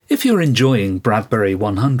If you're enjoying Bradbury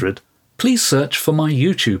 100, please search for my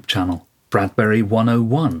YouTube channel, Bradbury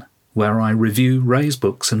 101, where I review Ray's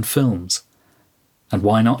books and films. And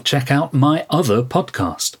why not check out my other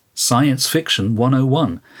podcast, Science Fiction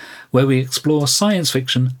 101, where we explore science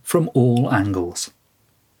fiction from all angles.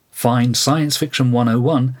 Find Science Fiction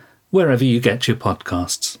 101 wherever you get your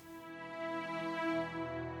podcasts.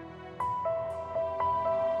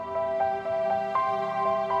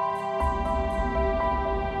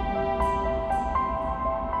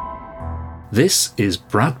 This is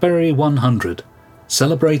Bradbury 100,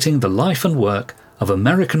 celebrating the life and work of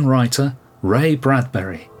American writer Ray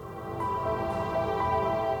Bradbury.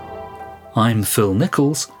 I'm Phil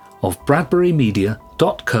Nichols of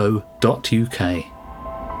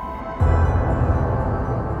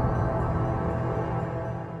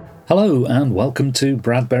bradburymedia.co.uk. Hello and welcome to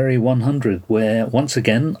Bradbury 100, where once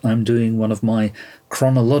again I'm doing one of my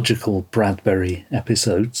Chronological Bradbury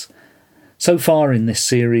episodes. So far in this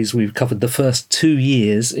series we've covered the first 2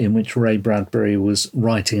 years in which Ray Bradbury was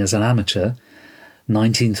writing as an amateur,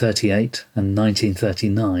 1938 and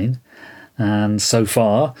 1939, and so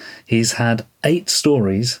far he's had 8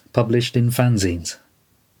 stories published in fanzines.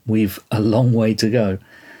 We've a long way to go.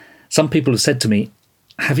 Some people have said to me,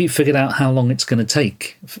 have you figured out how long it's going to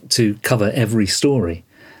take to cover every story?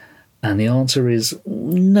 And the answer is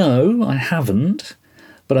no, I haven't.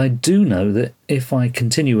 But I do know that if I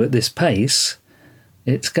continue at this pace,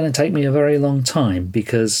 it's going to take me a very long time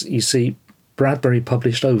because, you see, Bradbury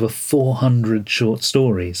published over 400 short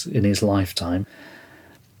stories in his lifetime,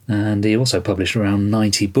 and he also published around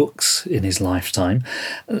 90 books in his lifetime.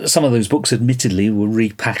 Some of those books, admittedly, were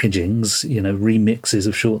repackagings, remixes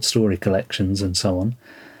of short story collections and so on.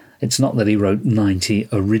 It's not that he wrote 90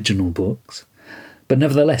 original books, but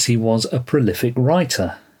nevertheless he was a prolific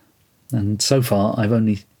writer. And so far I've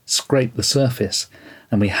only scraped the surface,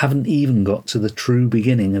 and we haven't even got to the true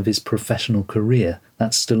beginning of his professional career.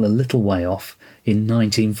 That's still a little way off in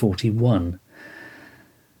 1941.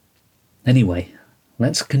 Anyway,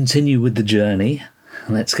 let's continue with the journey.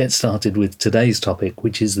 Let's get started with today's topic,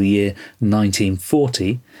 which is the year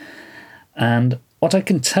 1940. And what I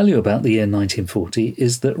can tell you about the year 1940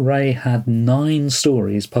 is that Ray had 9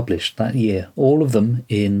 stories published that year, all of them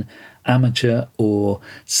in amateur or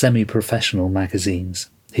semi-professional magazines.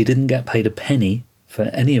 He didn't get paid a penny for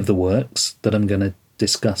any of the works that I'm going to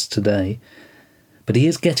discuss today, but he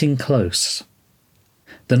is getting close.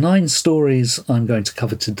 The 9 stories I'm going to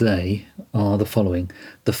cover today are the following: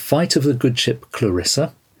 The Fight of the Good Ship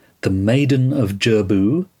Clarissa, The Maiden of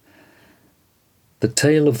Jerbu, The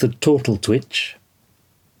Tale of the Tortlewitch,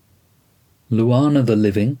 Luana the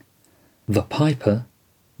Living, The Piper,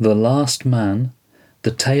 The Last Man,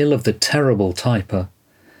 The Tale of the Terrible Typer,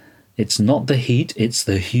 It's Not the Heat, It's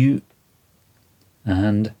the Hue,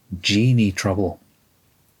 and Genie Trouble.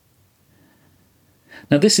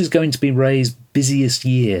 Now this is going to be Ray's busiest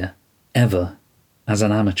year ever as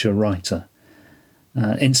an amateur writer.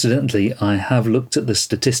 Incidentally, I have looked at the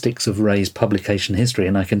statistics of Ray's publication history,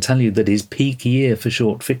 and I can tell you that his peak year for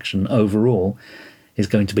short fiction overall is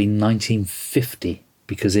going to be 1950,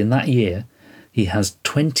 because in that year he has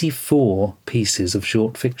 24 pieces of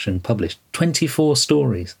short fiction published, 24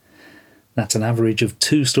 stories. That's an average of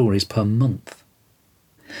 2 stories per month.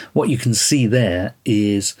 What you can see there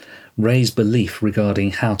is Ray's belief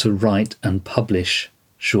regarding how to write and publish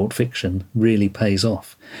short fiction really pays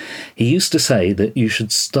off. He used to say that you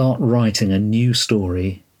should start writing a new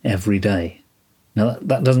story every day. Now,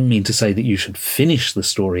 that doesn't mean to say that you should finish the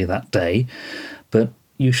story that day, but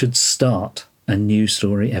you should start a new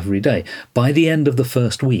story every day. By the end of the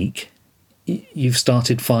first week, you've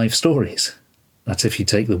started 5 stories. That's if you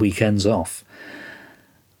take the weekends off.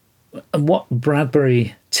 And what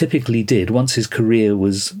Bradbury typically did once his career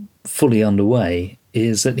was fully underway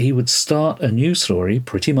is that he would start a new story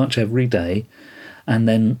pretty much every day, and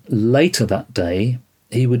then later that day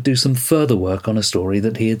he would do some further work on a story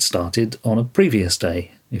that he had started on a previous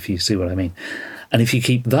day, if you see what I mean. And if you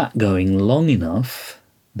keep that going long enough,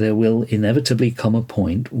 there will inevitably come a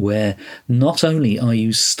point where not only are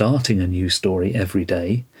you starting a new story every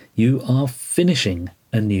day, you are finishing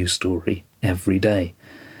a new story every day.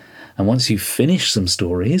 And once you finish some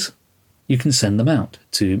stories, you can send them out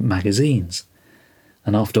to magazines.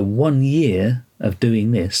 And after 1 year of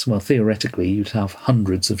doing this, well, theoretically, you'd have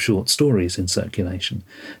hundreds of short stories in circulation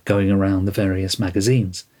going around the various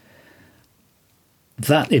magazines.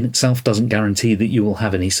 That in itself doesn't guarantee that you will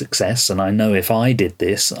have any success, and I know if I did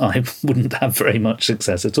this, I wouldn't have very much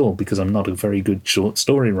success at all, because I'm not a very good short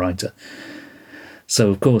story writer. So,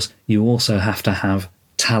 of course, you also have to have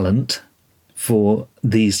talent for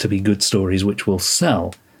these to be good stories which will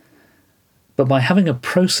sell. But by having a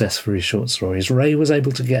process for his short stories, Ray was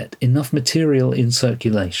able to get enough material in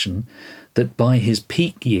circulation that by his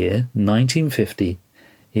peak year, 1950,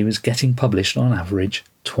 he was getting published on average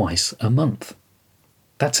twice a month.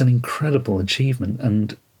 That's an incredible achievement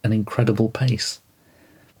and an incredible pace.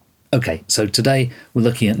 Okay, so today we're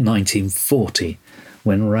looking at 1940,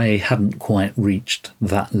 when Ray hadn't quite reached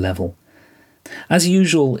that level. As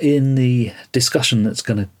usual in the discussion that's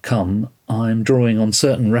going to come, I'm drawing on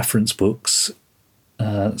certain reference books,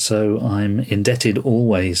 so I'm indebted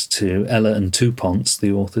always to Eller and Touponce,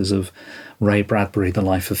 the authors of Ray Bradbury, The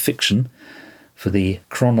Life of Fiction, for the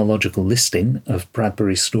chronological listing of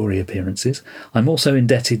Bradbury's story appearances. I'm also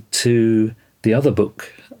indebted to the other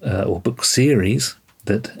book, or book series,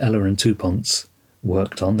 that Eller and Touponce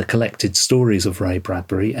worked on, the collected stories of Ray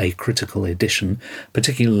Bradbury, a critical edition,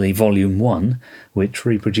 particularly Volume 1, which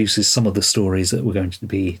reproduces some of the stories that we're going to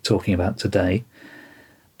be talking about today.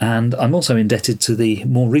 And I'm also indebted to the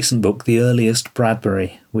more recent book, The Earliest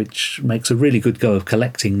Bradbury, which makes a really good go of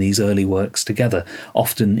collecting these early works together,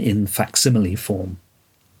 often in facsimile form.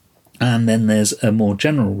 And then there's a more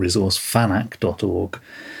general resource, fanac.org,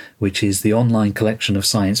 which is the online collection of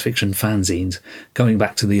science fiction fanzines going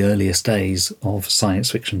back to the earliest days of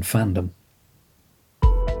science fiction fandom.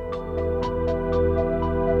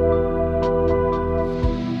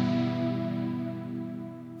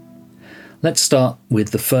 Let's start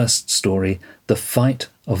with the first story, The Fight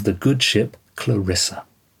of the Good Ship Clarissa.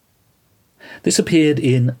 This appeared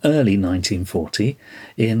in early 1940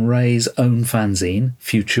 in Ray's own fanzine,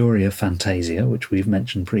 Futuria Fantasia, which we've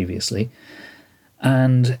mentioned previously,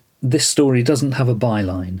 and this story doesn't have a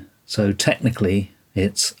byline, so technically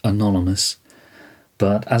it's anonymous.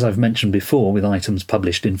 But as I've mentioned before with items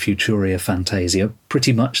published in Futuria Fantasia,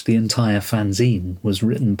 pretty much the entire fanzine was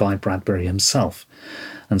written by Bradbury himself,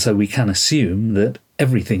 and so we can assume that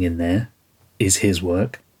everything in there is his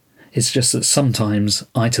work. It's just that sometimes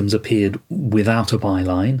items appeared without a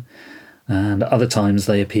byline, and other times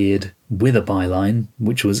they appeared with a byline,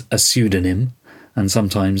 which was a pseudonym, and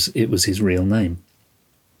sometimes it was his real name.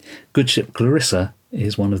 Good Ship Clarissa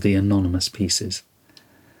is one of the anonymous pieces.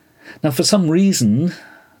 Now, for some reason,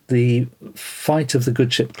 the Fight of the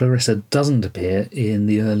Good Ship Clarissa doesn't appear in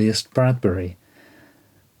the earliest Bradbury,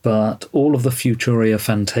 but all of the Futuria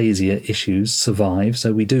Fantasia issues survive,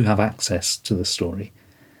 so we do have access to the story.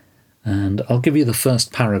 And I'll give you the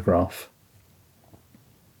first paragraph.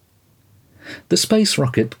 The space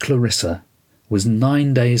rocket Clarissa was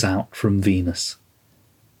 9 days out from Venus.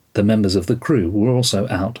 The members of the crew were also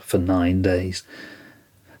out for 9 days.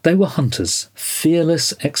 They were hunters,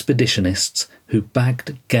 fearless expeditionists who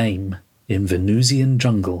bagged game in Venusian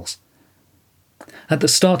jungles. At the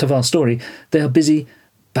start of our story, they are busy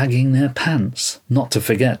bagging their pants, not to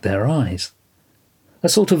forget their eyes. A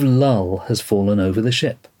sort of lull has fallen over the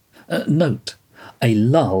ship. Note, a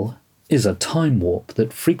lull is a time warp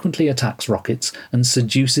that frequently attacks rockets and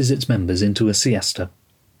seduces its members into a siesta.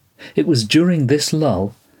 It was during this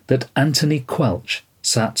lull that Anthony Quelch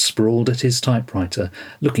sat sprawled at his typewriter,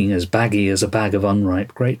 looking as baggy as a bag of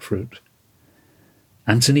unripe grapefruit.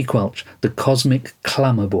 Anthony Quelch, the cosmic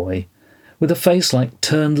clamour boy, with a face like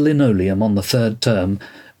turned linoleum on the third term,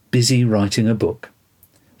 busy writing a book.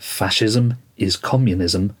 Fascism is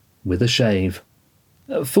communism with a shave,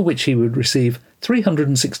 for which he would receive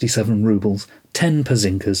 367 rubles, 10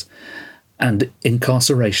 pazinkas, and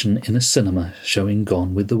incarceration in a cinema showing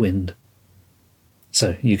Gone with the Wind.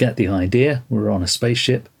 So you get the idea, we're on a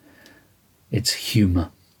spaceship, it's humour.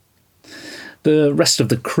 The rest of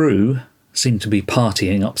the crew seem to be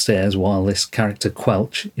partying upstairs while this character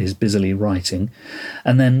Quelch is busily writing,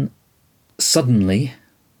 and then suddenly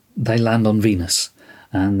they land on Venus,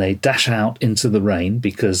 and they dash out into the rain,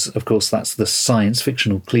 because of course that's the science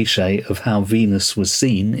fictional cliche of how Venus was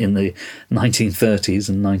seen in the 1930s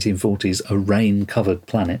and 1940s, a rain-covered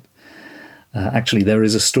planet. Actually, there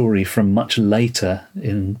is a story from much later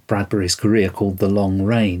in Bradbury's career called The Long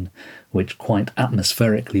Rain, which quite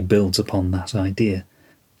atmospherically builds upon that idea.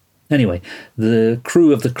 Anyway, the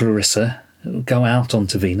crew of the Clarissa go out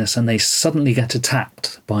onto Venus and they suddenly get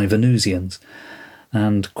attacked by Venusians.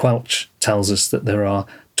 And Quelch tells us that there are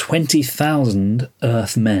 20,000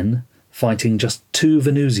 Earthmen fighting just 2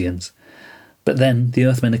 Venusians. But then the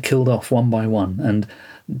Earthmen are killed off one by one, and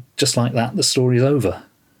just like that, the story's over.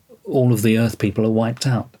 All of the Earth people are wiped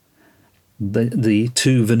out. The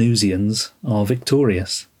 2 Venusians are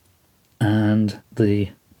victorious. And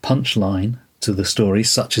the punchline to the story,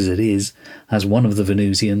 such as it is, has one of the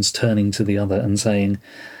Venusians turning to the other and saying,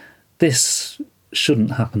 "This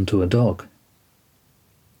shouldn't happen to a dog."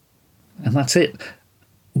 And that's it.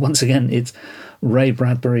 Once again, it's Ray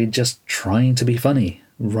Bradbury just trying to be funny,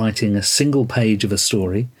 writing a single page of a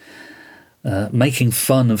story, making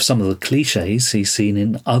fun of some of the cliches he's seen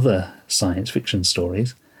in other science fiction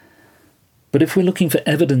stories. But if we're looking for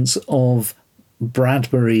evidence of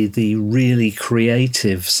Bradbury, the really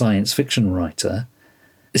creative science fiction writer,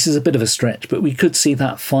 this is a bit of a stretch, but we could see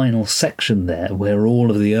that final section there where all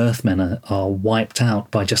of the Earthmen are wiped out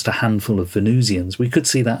by just a handful of Venusians. We could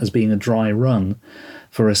see that as being a dry run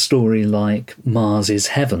for a story like Mars is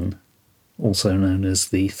Heaven, also known as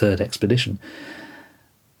the Third Expedition,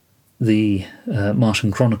 the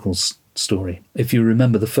Martian Chronicles story. If you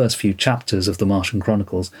remember the first few chapters of the Martian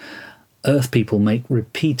Chronicles, Earth people make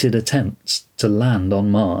repeated attempts to land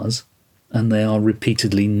on Mars, and they are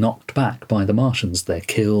repeatedly knocked back by the Martians. They're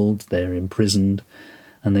killed, they're imprisoned,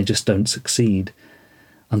 and they just don't succeed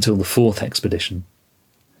until the fourth expedition.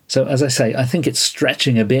 So, as I say, I think it's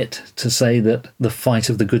stretching a bit to say that the fight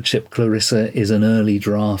of the good ship Clarissa is an early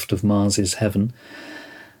draft of Mars is Heaven.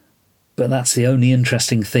 But that's the only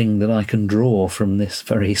interesting thing that I can draw from this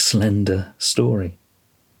very slender story.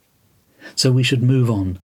 So we should move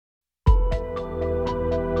on.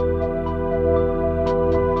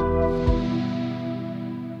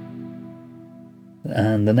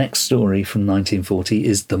 And the next story from 1940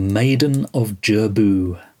 is The Maiden of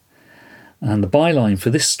Jerbu. And the byline for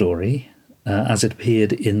this story, as it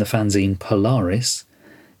appeared in the fanzine Polaris,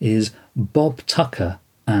 is Bob Tucker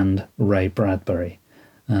and Ray Bradbury.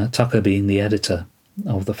 Tucker being the editor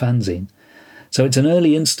of the fanzine. So it's an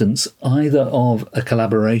early instance either of a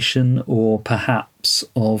collaboration or perhaps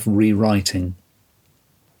of rewriting.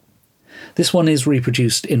 This one is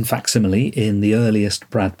reproduced in facsimile in the earliest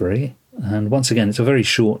Bradbury, and once again it's a very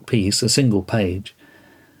short piece, a single page,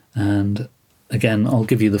 and again I'll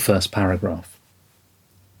give you the first paragraph.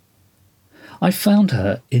 I found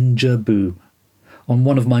her in Jerbu on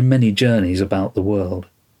one of my many journeys about the world.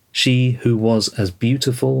 She who was as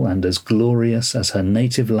beautiful and as glorious as her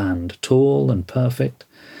native land, tall and perfect,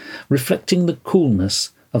 reflecting the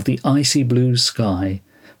coolness of the icy blue sky,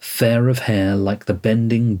 fair of hair like the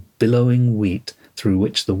bending, billowing wheat through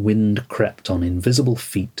which the wind crept on invisible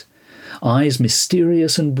feet, eyes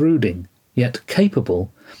mysterious and brooding, yet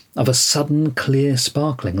capable of a sudden clear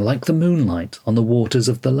sparkling like the moonlight on the waters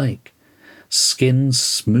of the lake, skin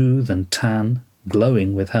smooth and tan,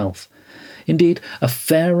 glowing with health. Indeed, a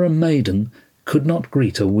fairer maiden could not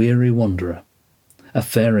greet a weary wanderer. A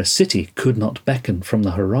fairer city could not beckon from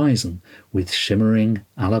the horizon with shimmering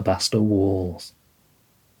alabaster walls.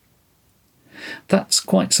 That's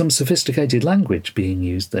quite some sophisticated language being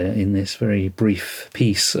used there in this very brief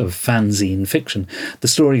piece of fanzine fiction. The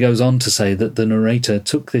story goes on to say that the narrator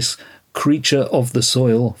took this creature of the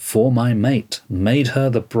soil for my mate, made her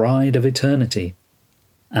the bride of eternity.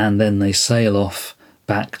 And then they sail off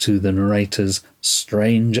back to the narrator's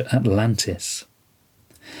strange Atlantis.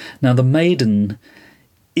 Now, the maiden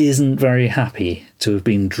isn't very happy to have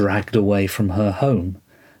been dragged away from her home,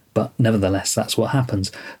 but nevertheless that's what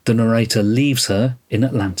happens. The narrator leaves her in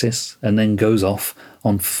Atlantis and then goes off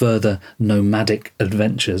on further nomadic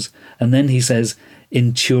adventures, and then he says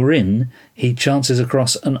in Turin he chances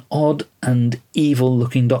across an odd and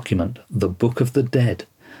evil-looking document, the Book of the Dead,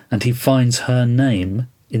 and he finds her name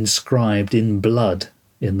inscribed in blood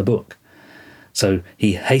in the book. So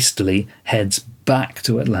he hastily heads back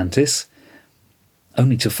to Atlantis,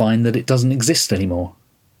 only to find that it doesn't exist anymore.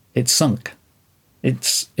 It's sunk.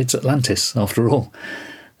 It's Atlantis, after all.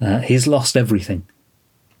 He's lost everything.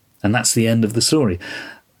 And that's the end of the story.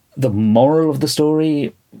 The moral of the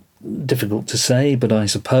story, difficult to say, but I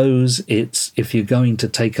suppose it's, if you're going to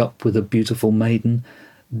take up with a beautiful maiden,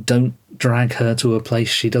 don't drag her to a place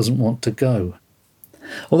she doesn't want to go.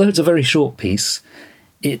 Although it's a very short piece,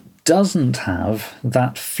 it doesn't have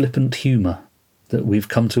that flippant humour that we've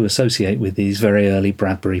come to associate with these very early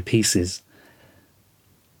Bradbury pieces.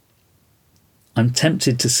 I'm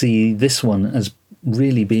tempted to see this one as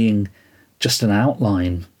really being just an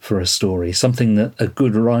outline for a story, something that a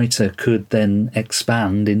good writer could then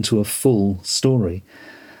expand into a full story.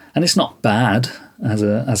 And it's not bad as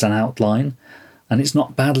an outline, and it's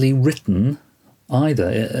not badly written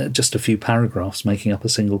either, just a few paragraphs making up a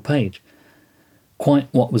single page. Quite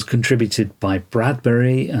what was contributed by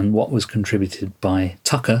Bradbury and what was contributed by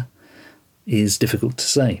Tucker is difficult to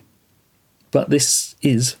say. But this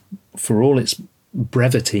is, for all its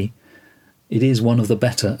brevity, it is one of the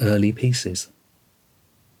better early pieces.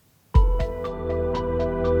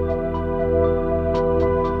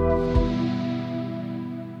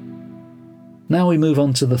 Now we move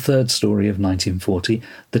on to the third story of 1940,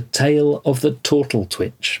 The Tale of the Turtle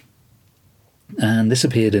Twitch. And this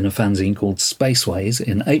appeared in a fanzine called Spaceways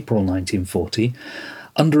in April 1940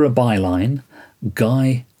 under a byline,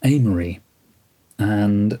 Guy Amory.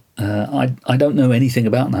 And I don't know anything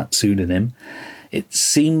about that pseudonym. It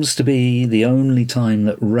seems to be the only time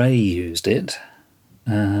that Ray used it,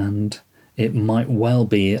 and it might well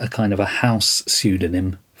be a kind of a house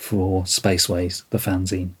pseudonym for Spaceways, the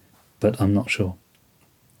fanzine, but I'm not sure.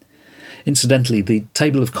 Incidentally, the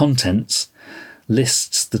table of contents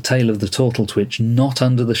lists The Tale of the Tortlewitch not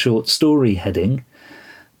under the short story heading,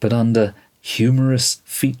 but under humorous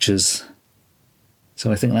features.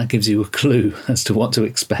 So I think that gives you a clue as to what to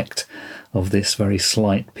expect of this very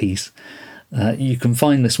slight piece. You can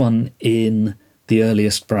find this one in the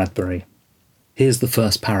earliest Bradbury. Here's the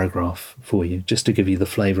first paragraph for you, just to give you the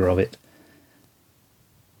flavour of it.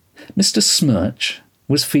 Mr. Smirch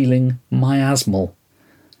was feeling miasmal.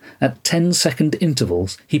 At 10-second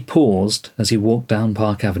intervals, he paused as he walked down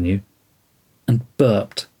Park Avenue and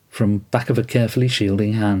burped from back of a carefully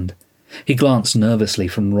shielding hand. He glanced nervously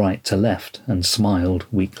from right to left and smiled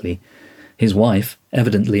weakly. His wife,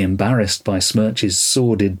 evidently embarrassed by Smirch's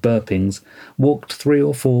sordid burpings, walked 3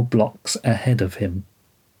 or 4 blocks ahead of him.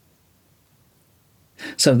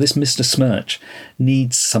 So this Mr. Smirch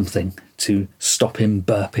needs something to stop him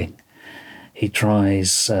burping. He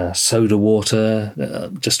tries soda water,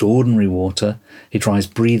 just ordinary water. He tries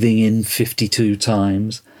breathing in 52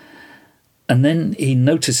 times. And then he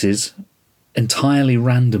notices, entirely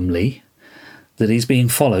randomly, that he's being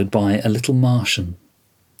followed by a little Martian.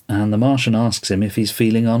 And the Martian asks him if he's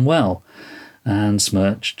feeling unwell. And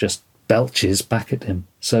Smirch just belches back at him.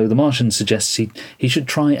 So the Martian suggests he should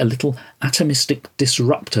try a little atomistic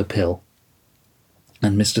disruptor pill.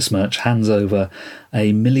 And Mr. Smirch hands over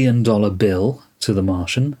a $1 million bill to the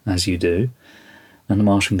Martian, as you do. And the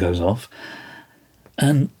Martian goes off.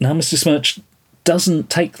 And now Mr. Smirch doesn't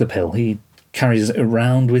take the pill. He carries it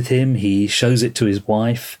around with him. He shows it to his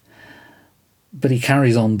wife. But he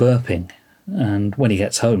carries on burping. And when he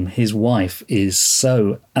gets home, his wife is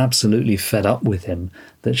so absolutely fed up with him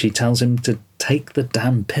that she tells him to take the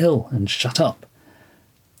damn pill and shut up.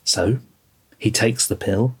 So he takes the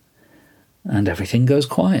pill, and everything goes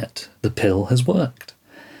quiet. The pill has worked.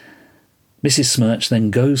 Mrs. Smirch then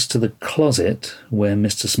goes to the closet where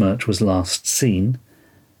Mr. Smirch was last seen,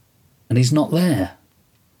 and he's not there.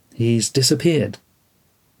 He's disappeared,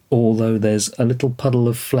 although there's a little puddle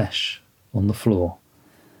of flesh on the floor.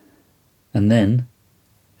 And then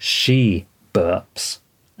she burps,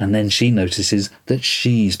 and then she notices that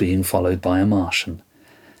she's being followed by a Martian,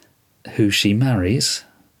 who she marries,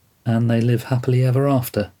 and they live happily ever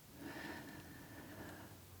after.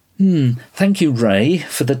 Thank you, Ray,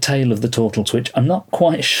 for the tale of the Tortlewitch. I'm not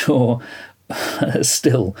quite sure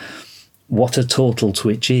still what a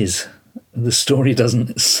Tortlewitch is. The story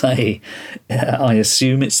doesn't say. I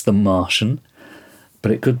assume it's the Martian,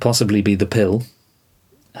 but it could possibly be the pill.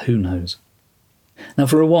 Who knows? Now,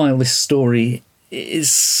 for a while, this story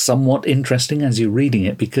is somewhat interesting as you're reading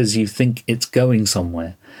it because you think it's going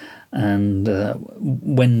somewhere. And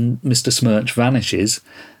when Mr. Smirch vanishes,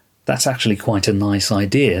 that's actually quite a nice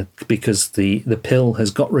idea because the pill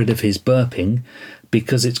has got rid of his burping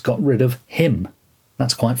because it's got rid of him.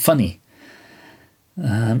 That's quite funny.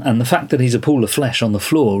 And the fact that he's a pool of flesh on the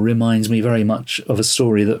floor reminds me very much of a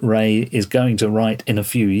story that Ray is going to write in a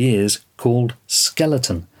few years called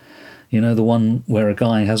Skeleton. You know, the one where a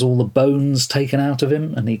guy has all the bones taken out of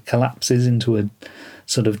him and he collapses into a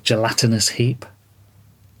sort of gelatinous heap.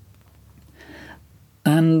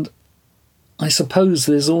 And I suppose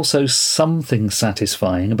there's also something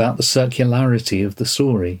satisfying about the circularity of the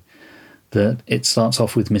story, that it starts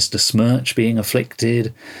off with Mr. Smirch being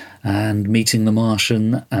afflicted and meeting the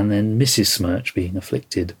Martian, and then Mrs. Smirch being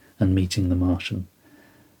afflicted and meeting the Martian.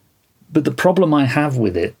 But the problem I have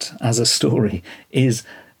with it as a story is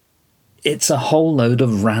it's a whole load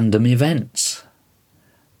of random events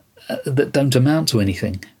that don't amount to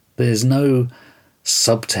anything. There's no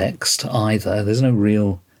subtext either. There's no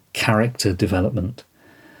real character development.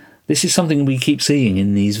 This is something we keep seeing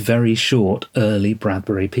in these very short early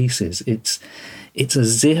Bradbury pieces. It's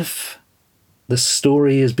as if the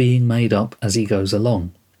story is being made up as he goes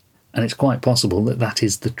along, and it's quite possible that that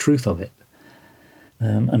is the truth of it.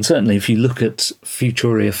 And certainly if you look at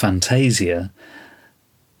Futuria Fantasia,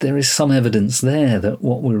 there is some evidence there that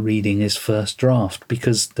what we're reading is first draft,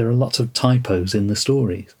 because there are lots of typos in the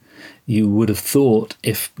stories. You would have thought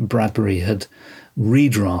if Bradbury had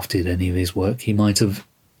redrafted any of his work, he might have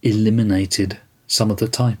eliminated some of the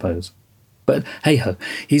typos. But hey-ho,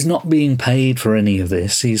 he's not being paid for any of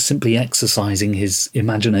this. He's simply exercising his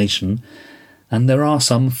imagination, and there are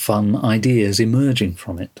some fun ideas emerging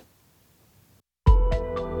from it.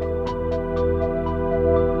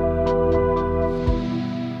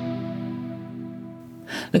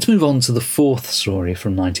 Let's move on to the fourth story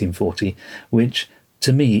from 1940, which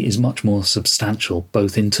to me is much more substantial,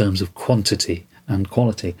 both in terms of quantity and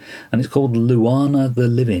quality, and it's called Luana the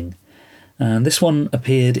Living. And this one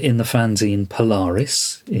appeared in the fanzine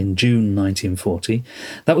Polaris in June 1940.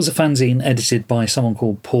 That was a fanzine edited by someone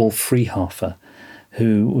called Paul Freehofer,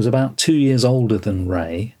 who was about 2 years older than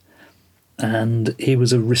Ray, and he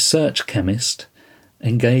was a research chemist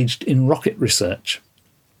engaged in rocket research.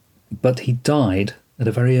 But he died at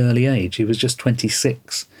a very early age. He was just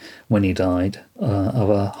 26 when he died of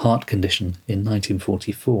a heart condition in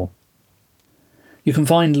 1944. You can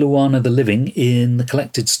find Luana the Living in the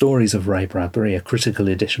Collected Stories of Ray Bradbury, a critical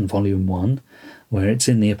edition, Volume 1, where it's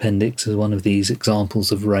in the appendix as one of these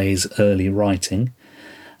examples of Ray's early writing.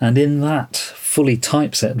 And in that fully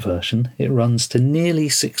typeset version, it runs to nearly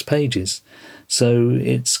 6 pages. So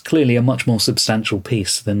it's clearly a much more substantial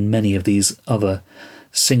piece than many of these other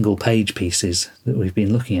single-page pieces that we've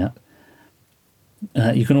been looking at.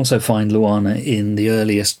 You can also find Luana in the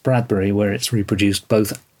earliest Bradbury, where it's reproduced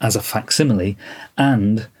both as a facsimile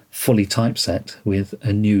and fully typeset with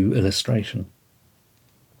a new illustration.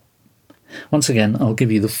 Once again, I'll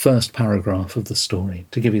give you the first paragraph of the story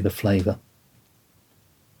to give you the flavour.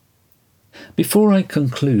 Before I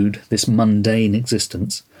conclude this mundane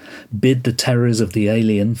existence, bid the terrors of the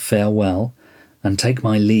alien farewell, and take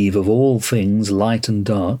my leave of all things light and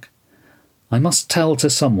dark, I must tell to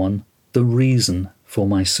someone the reason for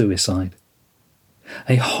my suicide.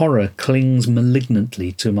 A horror clings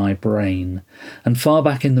malignantly to my brain, and far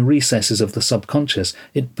back in the recesses of the subconscious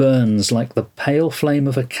it burns like the pale flame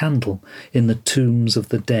of a candle in the tombs of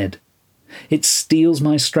the dead. It steals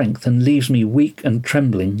my strength and leaves me weak and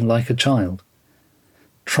trembling like a child.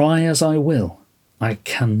 Try as I will, I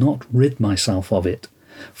cannot rid myself of it,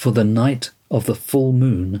 for the night of the full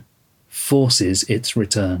moon forces its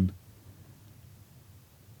return.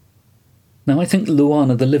 Now, I think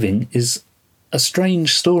Luana the Living is a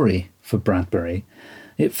strange story for Bradbury.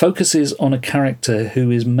 It focuses on a character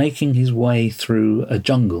who is making his way through a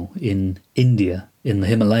jungle in India, in the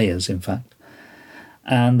Himalayas, in fact.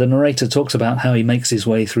 And the narrator talks about how he makes his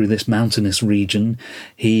way through this mountainous region.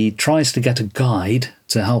 He tries to get a guide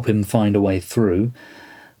to help him find a way through,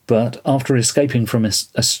 but after escaping from a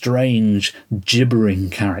strange, gibbering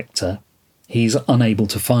character, he's unable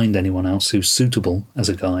to find anyone else who's suitable as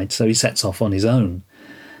a guide, so he sets off on his own.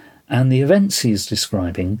 And the events he's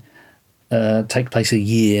describing take place a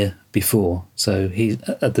year before. So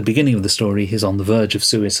at the beginning of the story, he's on the verge of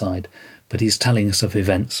suicide, but he's telling us of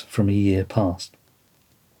events from a year past.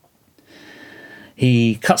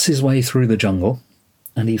 He cuts his way through the jungle,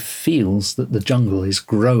 and he feels that the jungle is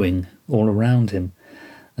growing all around him.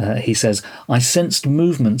 He says, I sensed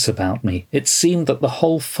movements about me. It seemed that the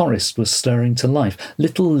whole forest was stirring to life.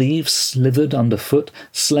 Little leaves slithered underfoot,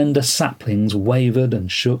 slender saplings wavered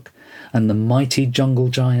and shook, and the mighty jungle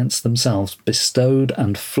giants themselves bestowed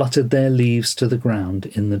and fluttered their leaves to the ground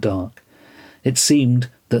in the dark. It seemed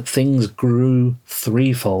that things grew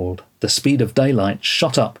threefold. The speed of daylight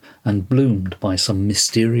shot up and bloomed by some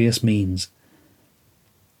mysterious means.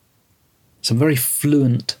 Some very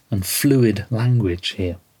fluent and fluid language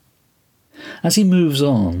here. As he moves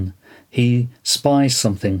on, he spies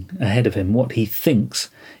something ahead of him, what he thinks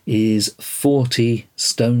is 40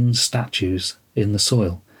 stone statues in the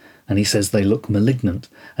soil. And he says they look malignant.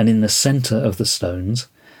 And in the centre of the stones,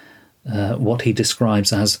 what he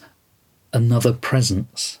describes as another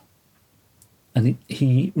presence. And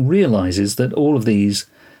he realises that all of these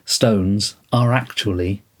stones are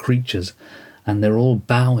actually creatures, and they're all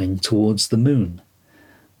bowing towards the moon.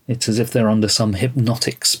 It's as if they're under some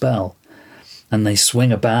hypnotic spell. And they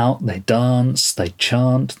swing about, they dance, they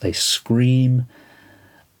chant, they scream.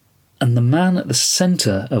 And the man at the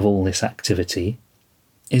centre of all this activity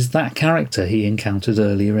is that character he encountered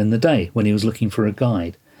earlier in the day when he was looking for a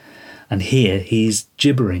guide. And here he's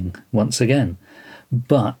gibbering once again.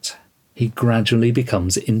 But he gradually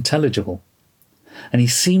becomes intelligible. And he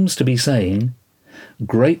seems to be saying,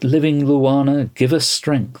 Great living Luana, give us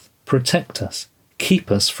strength, protect us, keep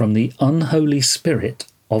us from the unholy spirit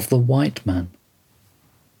of the white man.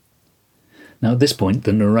 Now at this point,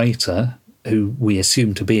 the narrator, who we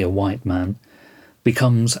assume to be a white man,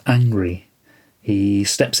 becomes angry. He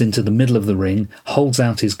steps into the middle of the ring, holds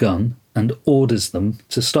out his gun, and orders them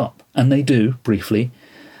to stop. And they do, briefly,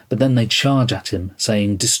 but then they charge at him,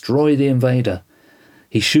 saying, Destroy the invader.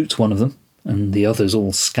 He shoots one of them, and the others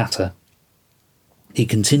all scatter. He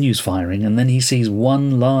continues firing, and then he sees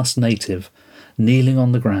one last native kneeling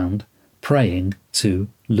on the ground, praying to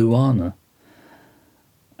Luana.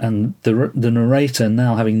 And the narrator,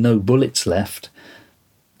 now having no bullets left,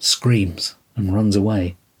 screams and runs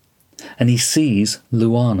away. and he sees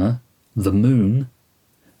Luana, the moon,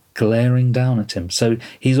 glaring down at him. So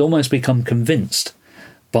he's almost become convinced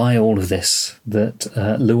by all of this that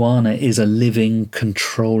Luana is a living,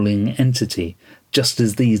 controlling entity, just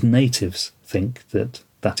as these natives think that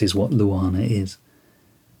that is what Luana is.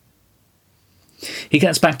 He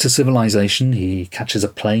gets back to civilization, he catches a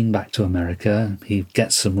plane back to America, he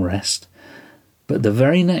gets some rest. But the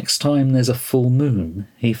very next time there's a full moon,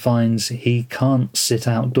 he finds he can't sit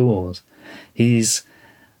outdoors. He's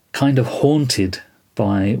kind of haunted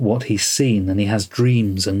by what he's seen, and he has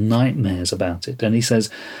dreams and nightmares about it. And he says,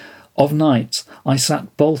 "Of nights I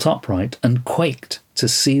sat bolt upright and quaked to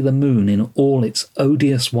see the moon in all its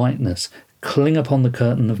odious whiteness cling upon the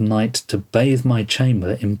curtain of night to bathe my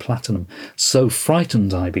chamber in platinum. So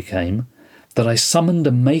frightened I became that I summoned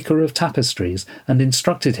a maker of tapestries and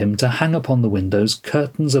instructed him to hang upon the windows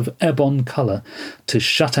curtains of ebon colour to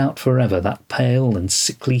shut out forever that pale and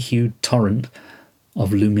sickly-hued torrent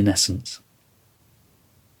of luminescence."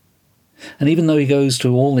 And even though he goes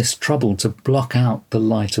to all this trouble to block out the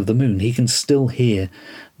light of the moon, he can still hear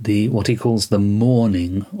what he calls the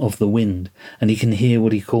mourning of the wind, and he can hear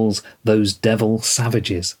what he calls those devil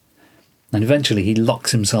savages. And eventually he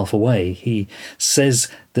locks himself away. He says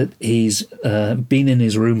that he's been in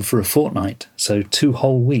his room for a fortnight, so 2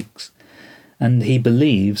 whole weeks, and he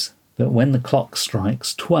believes that when the clock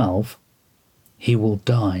strikes 12, he will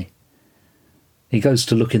die. He goes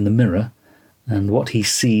to look in the mirror, and what he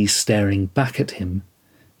sees staring back at him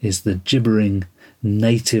is the gibbering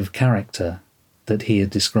native character that he had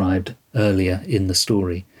described earlier in the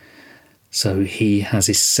story. So he has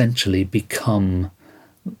essentially become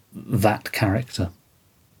that character.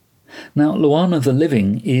 Now, Luana the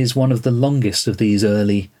Living is one of the longest of these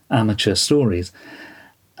early amateur stories,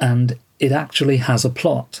 and it actually has a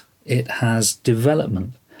plot, it has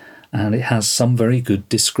development, and it has some very good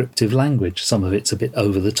descriptive language. Some of it's a bit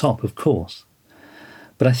over the top, of course.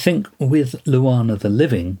 But I think with Luana the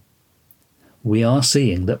Living, we are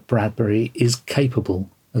seeing that Bradbury is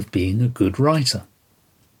capable of being a good writer.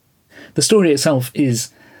 The story itself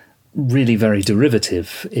is really very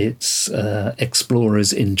derivative. It's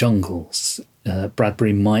explorers in jungles.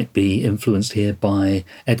 Bradbury might be influenced here by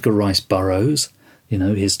Edgar Rice Burroughs,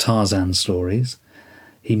 his Tarzan stories.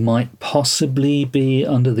 He might possibly be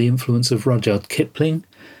under the influence of Rudyard Kipling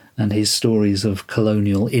and his stories of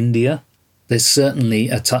colonial India. There's certainly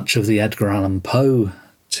a touch of the Edgar Allan Poe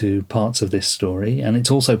to parts of this story, and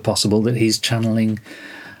it's also possible that he's channeling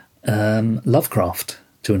Lovecraft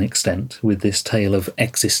to an extent with this tale of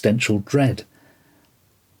existential dread.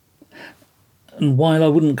 And while I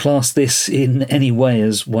wouldn't class this in any way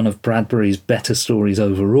as one of Bradbury's better stories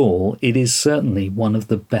overall, it is certainly one of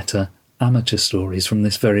the better amateur stories from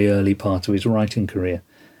this very early part of his writing career.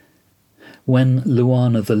 When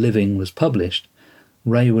Luana the Living was published,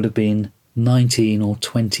 Ray would have been 19 or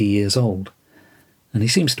 20 years old, and he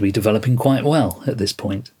seems to be developing quite well at this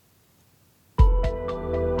point.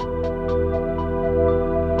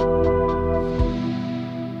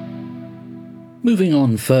 Moving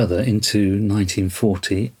on further into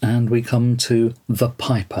 1940, and we come to The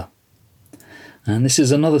Piper. And this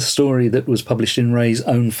is another story that was published in Ray's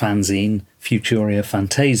own fanzine, Futuria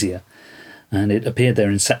Fantasia, and it appeared there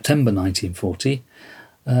in September 1940,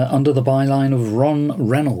 under the byline of Ron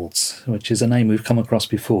Reynolds, which is a name we've come across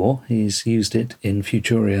before. He's used it in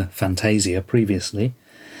Futuria Fantasia previously.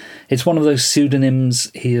 It's one of those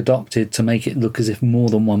pseudonyms he adopted to make it look as if more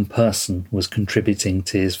than one person was contributing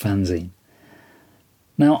to his fanzine.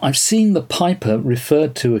 Now, I've seen The Piper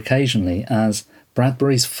referred to occasionally as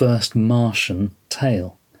Bradbury's first Martian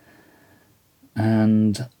tale,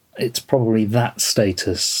 and it's probably that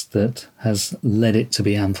status that has led it to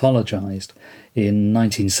be anthologised. In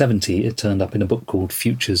 1970, it turned up in a book called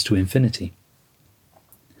Futures to Infinity.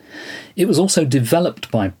 It was also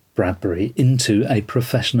developed by Bradbury into a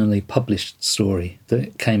professionally published story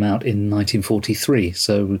that came out in 1943,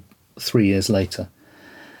 so 3 years later.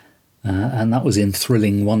 And that was in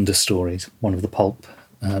Thrilling Wonder Stories, one of the pulp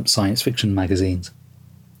science fiction magazines.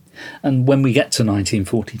 And when we get to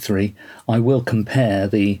 1943, I will compare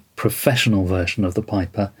the professional version of The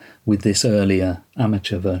Piper with this earlier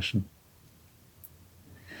amateur version.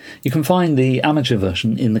 You can find the amateur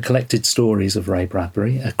version in the Collected Stories of Ray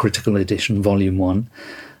Bradbury, a critical edition, Volume 1,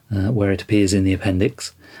 where it appears in the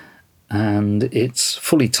appendix. And it's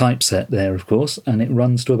fully typeset there, of course, and it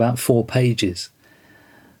runs to about 4 pages.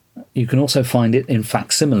 You can also find it in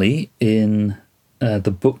facsimile in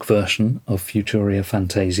the book version of Futuria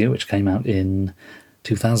Fantasia, which came out in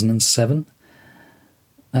 2007.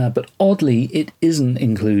 But oddly, it isn't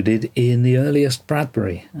included in the earliest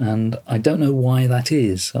Bradbury, and I don't know why that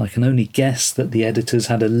is. I can only guess that the editors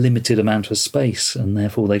had a limited amount of space, and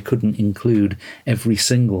therefore they couldn't include every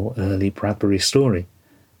single early Bradbury story.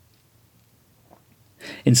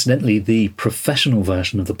 Incidentally, the professional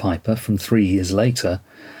version of the Piper from 3 years later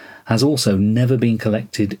has also never been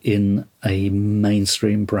collected in a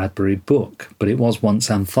mainstream Bradbury book, but it was once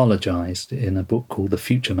anthologised in a book called The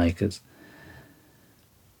Future Makers.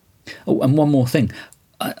 Oh, and one more thing.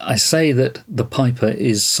 I say that the Piper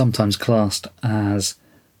is sometimes classed as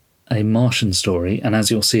a Martian story, and as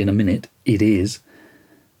you'll see in a minute, it is,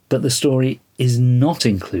 but the story is not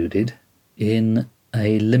included in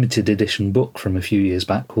a limited edition book from a few years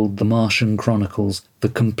back called The Martian Chronicles, the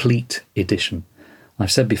Complete Edition.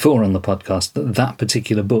 I've said before on the podcast that that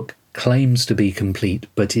particular book claims to be complete,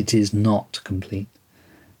 but it is not complete.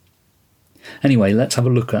 Anyway, let's have a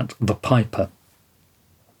look at the Piper.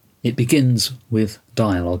 It begins with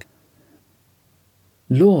dialogue.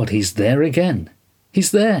 "Lord, he's there again.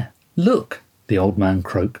 He's there. Look," the old man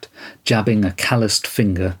croaked, jabbing a calloused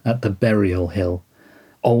finger at the burial hill.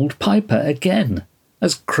 "Old Piper again.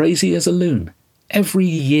 As crazy as a loon. Every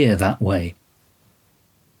year that way."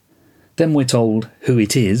 Then we're told who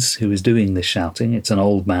it is who is doing this shouting. It's an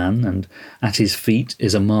old man, and at his feet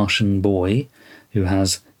is a Martian boy who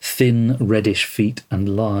has thin reddish feet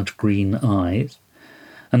and large green eyes.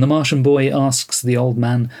 And the Martian boy asks the old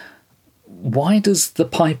man, "Why does the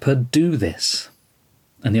Piper do this?"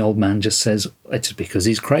 And the old man just says, "It's because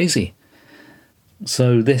he's crazy."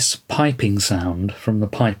 So this piping sound from the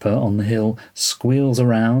Piper on the hill squeals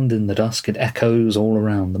around in the dusk. It echoes all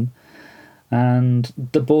around them. And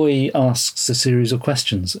the boy asks a series of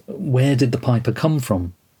questions. Where did the Piper come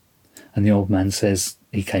from? And the old man says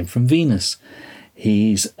he came from Venus.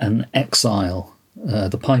 He's an exile.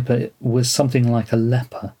 The Piper was something like a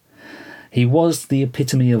leper. He was the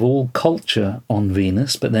epitome of all culture on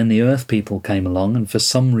Venus, but then the Earth people came along, and for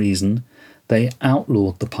some reason they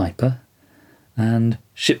outlawed the Piper and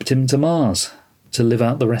shipped him to Mars to live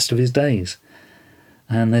out the rest of his days.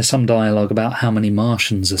 And there's some dialogue about how many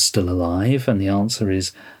Martians are still alive, and the answer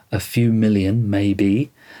is a few million,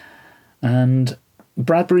 maybe. And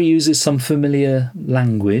Bradbury uses some familiar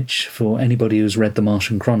language for anybody who's read the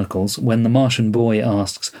Martian Chronicles. When the Martian boy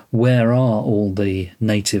asks, "Where are all the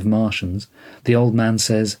native Martians?" the old man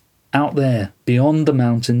says, "Out there, beyond the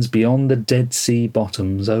mountains, beyond the Dead Sea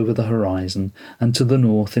bottoms, over the horizon, and to the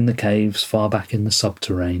north in the caves far back in the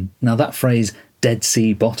subterrane." Now that phrase, Dead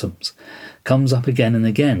Sea bottoms, comes up again and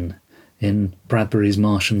again in Bradbury's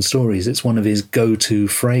Martian stories. It's one of his go-to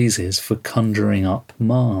phrases for conjuring up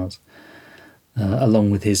Mars, along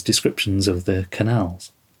with his descriptions of the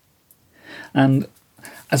canals. And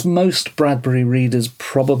as most Bradbury readers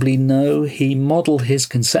probably know, he modelled his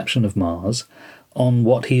conception of Mars on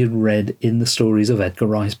what he had read in the stories of Edgar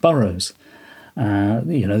Rice Burroughs,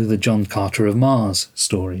 the John Carter of Mars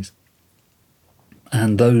stories.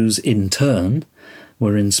 And those, in turn,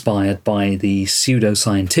 were inspired by the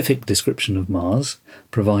pseudo-scientific description of Mars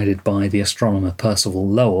provided by the astronomer Percival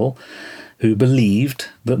Lowell, who believed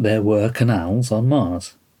that there were canals on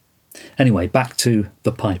Mars. Anyway, back to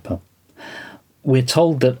the Piper. We're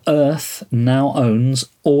told that Earth now owns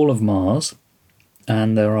all of Mars,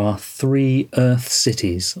 and there are 3 Earth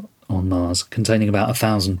cities on Mars containing about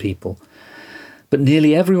 1,000 people. But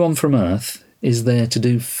nearly everyone from Earth is there to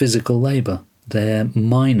do physical labour. They're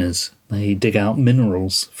miners. They dig out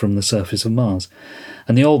minerals from the surface of Mars.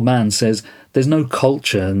 And the old man says there's no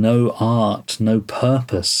culture, no art, no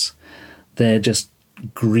purpose. They're just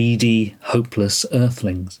greedy, hopeless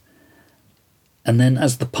earthlings. And then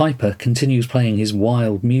as the Piper continues playing his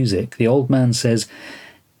wild music, the old man says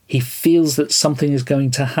he feels that something is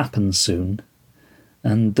going to happen soon.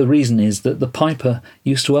 And the reason is that the Piper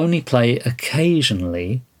used to only play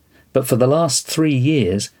occasionally, but for the last 3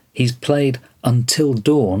 years he's played until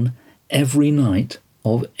dawn every night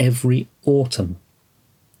of every autumn.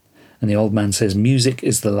 And the old man says music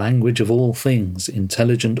is the language of all things,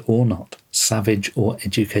 intelligent or not, savage or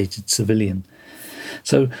educated civilian.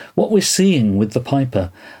 So what we're seeing with the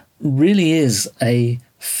Piper really is a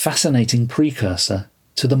fascinating precursor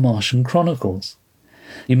to the Martian Chronicles.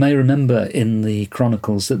 You may remember in the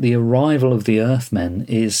Chronicles that the arrival of the Earthmen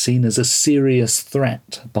is seen as a serious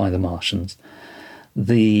threat by the Martians.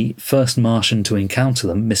 The first Martian to encounter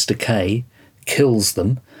them, Mr. K, kills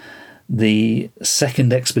them. The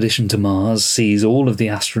second expedition to Mars sees all of the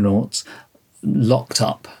astronauts locked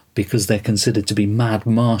up because they're considered to be mad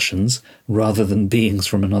Martians rather than beings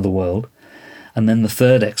from another world. And then the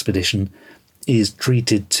third expedition is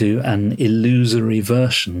treated to an illusory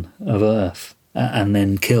version of Earth, and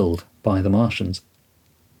then killed by the Martians.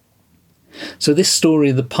 So this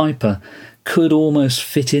story, The Piper, could almost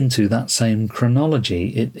fit into that same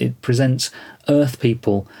chronology. It presents Earth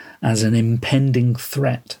people as an impending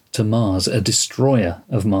threat to Mars, a destroyer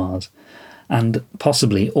of Mars, and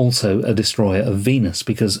possibly also a destroyer of Venus,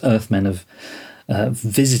 because Earthmen have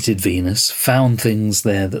visited Venus, found things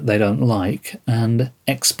there that they don't like, and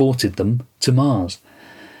exported them to Mars.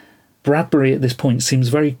 Bradbury at this point seems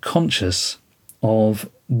very conscious of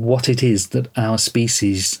what it is that our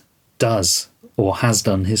species does or has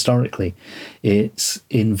done historically. It's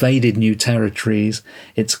invaded new territories,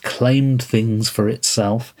 it's claimed things for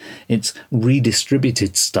itself, it's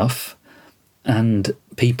redistributed stuff and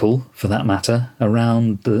people, for that matter,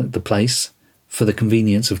 around the place for the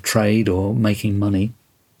convenience of trade or making money.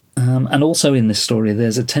 And also in this story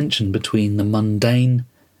there's a tension between the mundane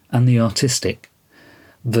and the artistic.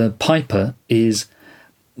 The Piper is,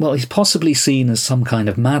 well, he's possibly seen as some kind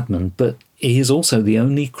of madman, but he is also the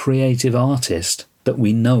only creative artist that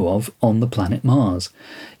we know of on the planet Mars,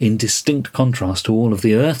 in distinct contrast to all of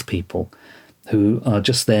the Earth people who are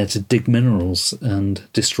just there to dig minerals and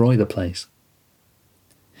destroy the place.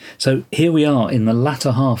 So here we are in the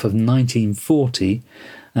latter half of 1940,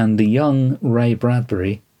 and the young Ray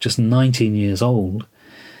Bradbury, just 19 years old,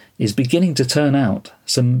 is beginning to turn out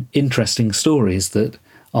some interesting stories that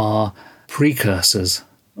are precursors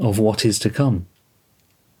of what is to come.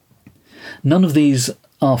 None of these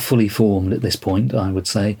are fully formed at this point, I would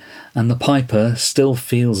say, and The Piper still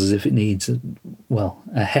feels as if it needs,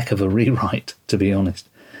 a heck of a rewrite, to be honest.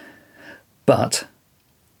 But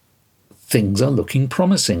things are looking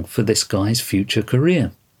promising for this guy's future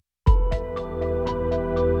career.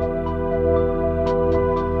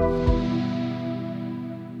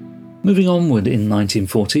 Moving onward in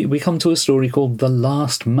 1940, we come to a story called The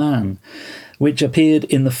Last Man, which appeared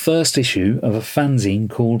in the first issue of a fanzine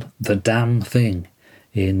called The Damn Thing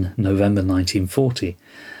in November 1940.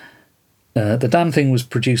 The Damn Thing was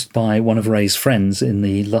produced by one of Ray's friends in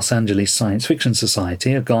the Los Angeles Science Fiction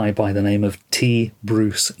Society, a guy by the name of T.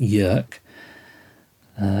 Bruce Yerk.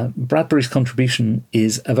 Bradbury's contribution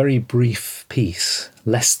is a very brief piece,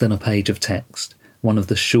 less than a page of text, one of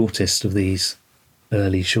the shortest of these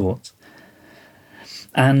early shorts.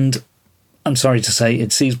 And I'm sorry to say,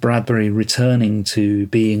 it sees Bradbury returning to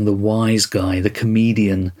being the wise guy, the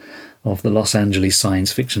comedian of the Los Angeles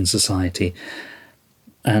Science Fiction Society.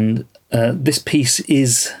 And this piece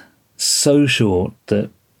is so short that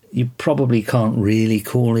you probably can't really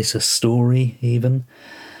call it a story even.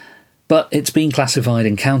 But it's been classified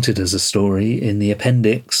and counted as a story in the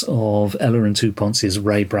appendix of Ella and Two Ponce's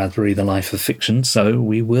Ray Bradbury, The Life of Fiction, so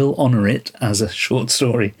we will honour it as a short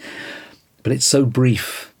story. But it's so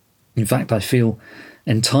brief. In fact, I feel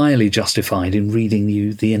entirely justified in reading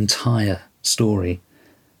you the entire story.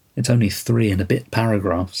 It's only 3 and a bit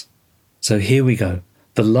paragraphs. So here we go.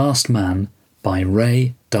 The Last Man by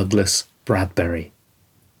Ray Douglas Bradbury.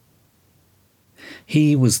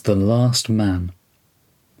 He was the last man.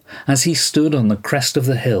 As he stood on the crest of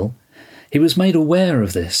the hill, he was made aware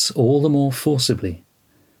of this all the more forcibly.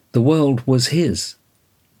 The world was his.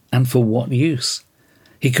 And for what use?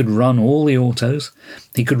 He could run all the autos,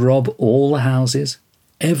 he could rob all the houses,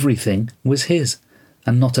 everything was his,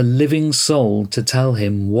 and not a living soul to tell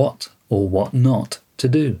him what or what not to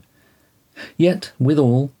do. Yet,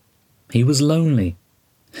 withal, he was lonely.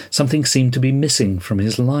 Something seemed to be missing from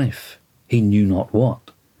his life. He knew not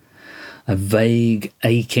what. A vague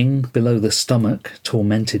aching below the stomach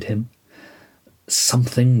tormented him.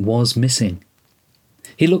 Something was missing.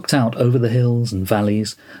 He looked out over the hills and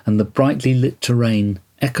valleys, and the brightly lit terrain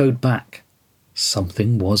echoed back.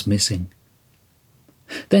 Something was missing.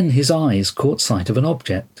 Then his eyes caught sight of an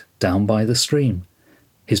object down by the stream.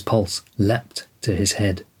 His pulse leapt to his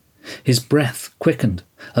head. His breath quickened.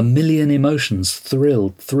 A million emotions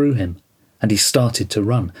thrilled through him, and he started to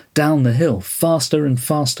run, down the hill, faster and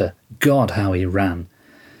faster. God, how he ran!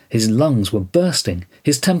 His lungs were bursting,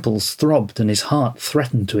 his temples throbbed, and his heart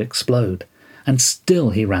threatened to explode. And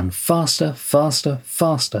still he ran faster, faster,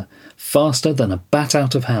 faster, faster than a bat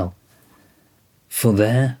out of hell. For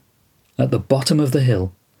there, at the bottom of the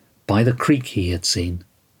hill, by the creek he had seen,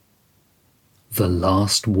 the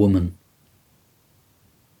last woman.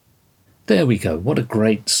 There we go. What a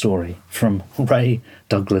great story from Ray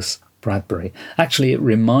Douglas Bradbury. Actually, it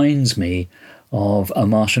reminds me of a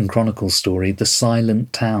Martian Chronicles story, The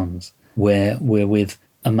Silent Towns, where we're with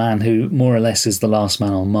a man who more or less is the last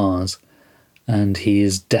man on Mars, and he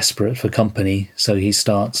is desperate for company, so he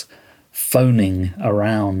starts phoning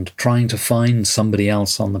around, trying to find somebody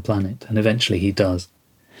else on the planet, and eventually he does.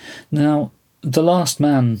 Now, The Last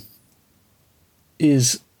Man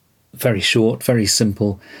is very short, very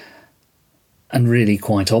simple, and really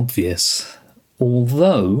quite obvious.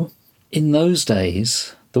 Although, in those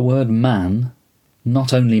days, the word man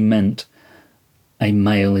not only meant a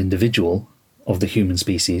male individual of the human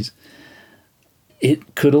species,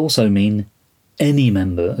 it could also mean any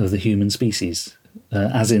member of the human species,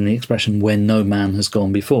 as in the expression "where no man has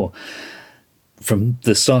gone before," from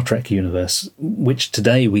the Star Trek universe, which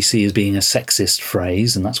today we see as being a sexist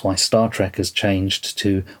phrase, and that's why Star Trek has changed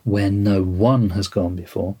to "where no one has gone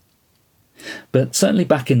before." But certainly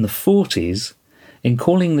back in the 40s, in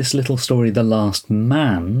calling this little story "The Last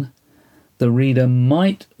Man," the reader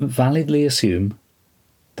might validly assume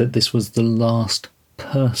that this was the last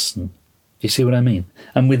person. You see what I mean?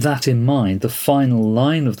 And with that in mind, the final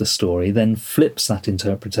line of the story then flips that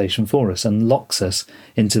interpretation for us and locks us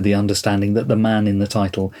into the understanding that the man in the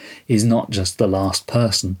title is not just the last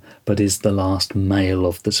person, but is the last male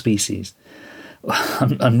of the species.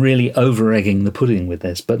 I'm really over-egging the pudding with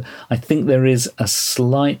this, but I think there is a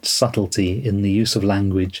slight subtlety in the use of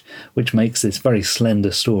language which makes this very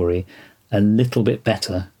slender story a little bit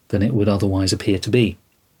better than it would otherwise appear to be.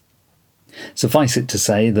 Suffice it to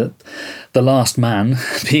say that The Last Man,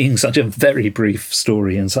 being such a very brief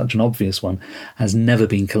story and such an obvious one, has never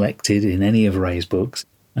been collected in any of Ray's books,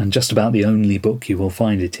 and just about the only book you will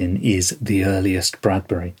find it in is the earliest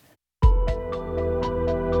Bradbury.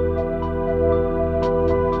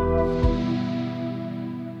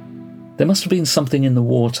 There must have been something in the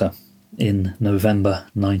water in November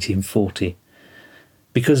 1940,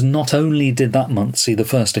 because not only did that month see the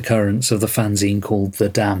first occurrence of the fanzine called The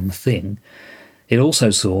Damn Thing, it also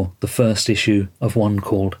saw the first issue of one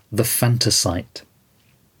called The Fantasite.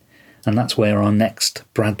 And that's where our next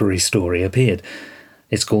Bradbury story appeared.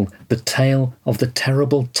 It's called The Tale of the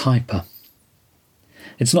Terrible Typer.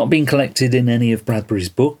 It's not been collected in any of Bradbury's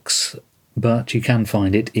books, but you can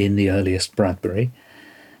find it in the earliest Bradbury.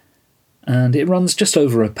 And it runs just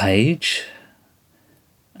over a page,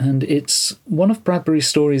 and it's one of Bradbury's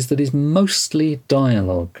stories that is mostly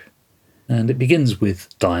dialogue. And it begins with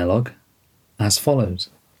dialogue as follows.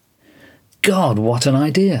 God, what an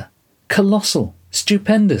idea! Colossal!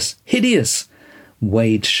 Stupendous! Hideous!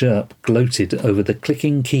 Wade Sherp gloated over the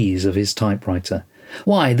clicking keys of his typewriter.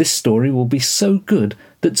 Why, this story will be so good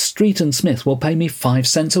that Street and Smith will pay me 5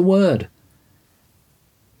 cents a word.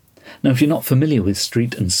 Now, if you're not familiar with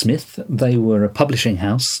Street and Smith, they were a publishing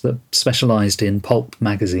house that specialised in pulp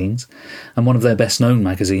magazines, and one of their best-known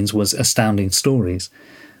magazines was Astounding Stories,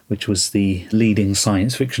 which was the leading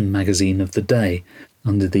science fiction magazine of the day,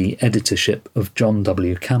 under the editorship of John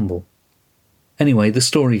W. Campbell. Anyway, the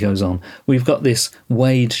story goes on. We've got this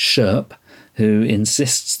Wade Sherp, who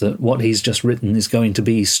insists that what he's just written is going to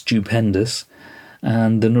be stupendous,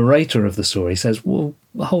 and the narrator of the story says, well,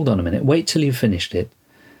 hold on a minute, wait till you've finished it.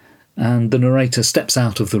 And the narrator steps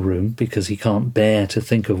out of the room because he can't bear to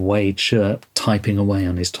think of Wade Sherp typing away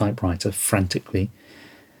on his typewriter frantically.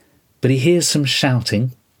 But he hears some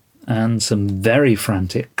shouting and some very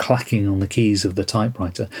frantic clacking on the keys of the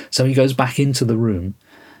typewriter. So he goes back into the room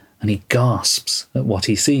and he gasps at what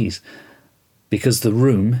he sees, because the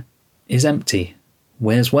room is empty.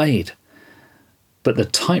 Where's Wade? But the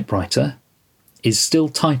typewriter is still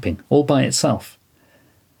typing all by itself.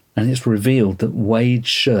 And it's revealed that Wade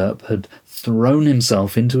Sherp had thrown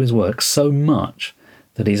himself into his work so much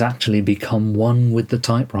that he's actually become one with the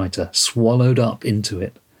typewriter, swallowed up into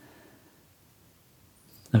it.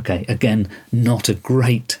 Okay, again, not a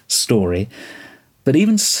great story, but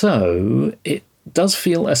even so, it does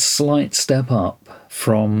feel a slight step up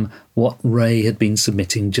from what Ray had been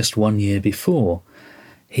submitting just 1 year before.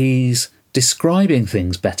 He's describing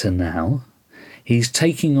things better now. He's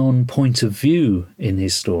taking on point of view in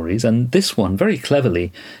his stories, and this one, very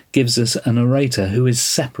cleverly, gives us a narrator who is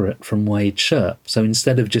separate from Wade Sherp. So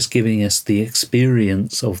instead of just giving us the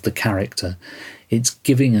experience of the character, it's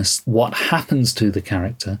giving us what happens to the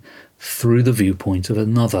character through the viewpoint of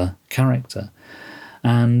another character.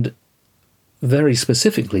 And very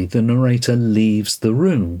specifically, the narrator leaves the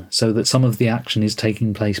room so that some of the action is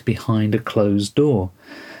taking place behind a closed door.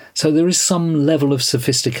 So there is some level of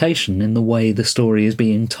sophistication in the way the story is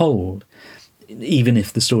being told, even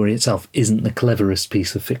if the story itself isn't the cleverest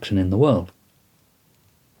piece of fiction in the world.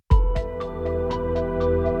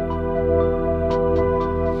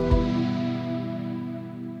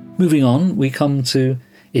 Moving on, we come to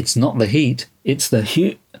It's Not the Heat, It's the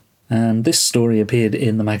Hue. And this story appeared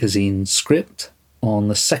in the magazine Script on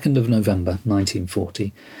the 2nd of November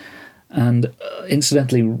 1940. And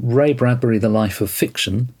incidentally, Ray Bradbury, The Life of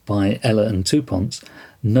Fiction, by Ella and Touponce,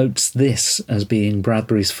 notes this as being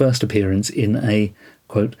Bradbury's first appearance in a,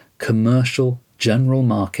 quote, commercial general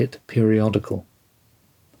market periodical.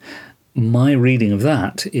 My reading of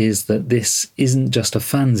that is that this isn't just a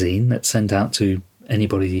fanzine that's sent out to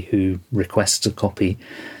anybody who requests a copy,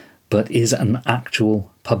 but is an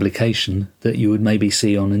actual publication that you would maybe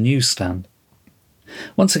see on a newsstand.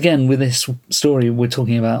 Once again, with this story, we're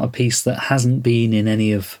talking about a piece that hasn't been in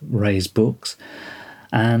any of Ray's books,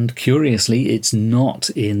 and curiously, it's not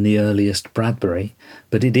in the earliest Bradbury,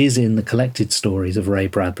 but it is in the collected stories of Ray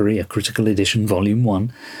Bradbury, a critical edition, volume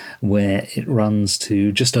 1, where it runs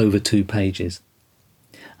to just over 2 pages.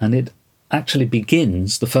 And it actually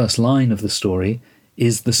begins, the first line of the story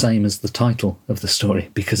is the same as the title of the story,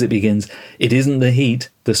 because it begins, "It isn't the heat,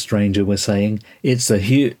 the stranger was saying, it's the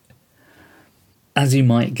hue." As you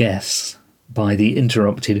might guess, by the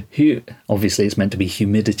interrupted hue, obviously it's meant to be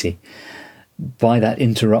humidity, by that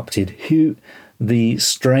interrupted hue, the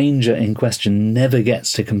stranger in question never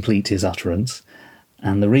gets to complete his utterance,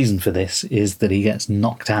 and the reason for this is that he gets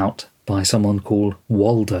knocked out by someone called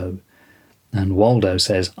Waldo. And Waldo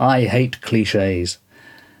says, "I hate cliches."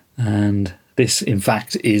 And this, in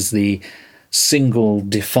fact, is the single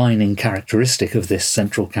defining characteristic of this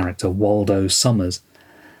central character, Waldo Summers.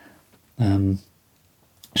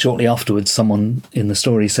 Shortly afterwards, someone in the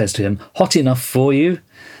story says to him, "Hot enough for you?"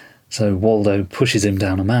 So Waldo pushes him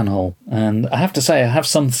down a manhole. And I have to say, I have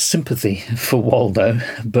some sympathy for Waldo,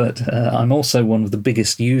 but I'm also one of the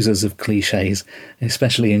biggest users of cliches,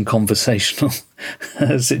 especially in conversational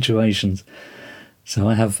situations. So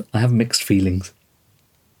I have mixed feelings.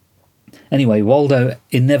 Anyway, Waldo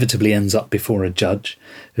inevitably ends up before a judge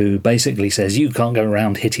who basically says, "You can't go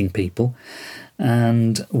around hitting people."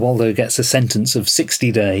 And Waldo gets a sentence of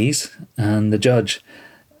 60 days, and the judge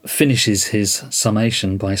finishes his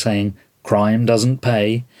summation by saying, "Crime doesn't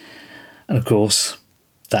pay." And of course,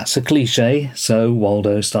 that's a cliche, so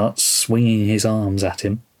Waldo starts swinging his arms at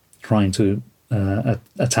him, trying to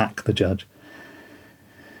attack the judge.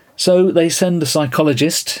 So they send a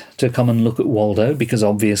psychologist to come and look at Waldo, because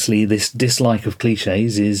obviously this dislike of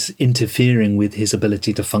cliches is interfering with his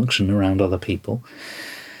ability to function around other people.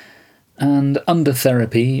 And under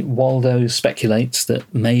therapy, Waldo speculates that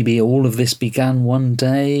maybe all of this began one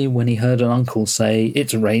day when he heard an uncle say,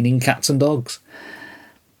 "It's raining cats and dogs."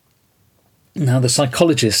 Now, the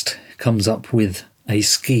psychologist comes up with a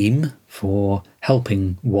scheme for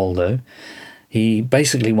helping Waldo. He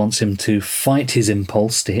basically wants him to fight his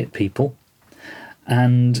impulse to hit people,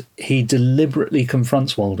 and he deliberately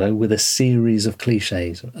confronts Waldo with a series of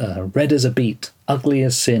cliches. Red as a beet, ugly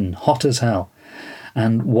as sin, hot as hell.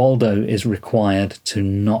 And Waldo is required to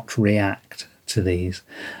not react to these.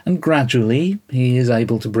 And gradually he is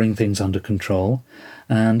able to bring things under control,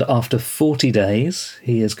 and after 40 days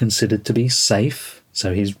he is considered to be safe,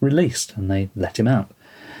 so he's released and they let him out.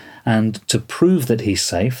 And to prove that he's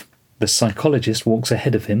safe, the psychologist walks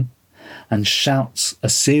ahead of him and shouts a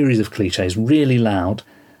series of cliches really loud,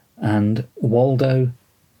 and Waldo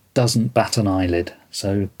doesn't bat an eyelid.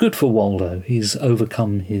 So good for Waldo, he's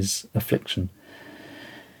overcome his affliction.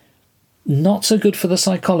 Not so good for the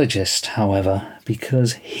psychologist, however,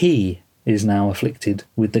 because he is now afflicted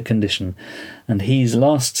with the condition, and he's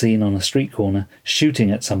last seen on a street corner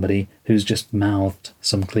shooting at somebody who's just mouthed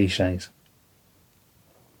some cliches.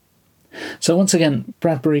 So once again,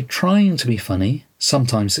 Bradbury trying to be funny,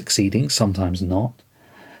 sometimes succeeding, sometimes not,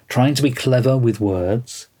 trying to be clever with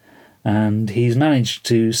words, and he's managed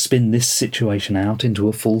to spin this situation out into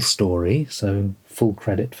a full story, so full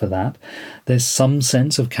credit for that. There's some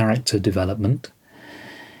sense of character development.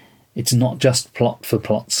 It's not just plot for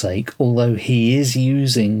plot's sake, although he is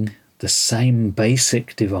using the same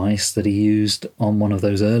basic device that he used on one of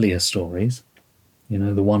those earlier stories, you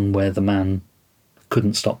know, the one where the man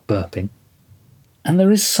couldn't stop burping. And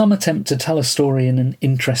there is some attempt to tell a story in an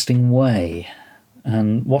interesting way.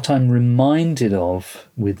 And what I'm reminded of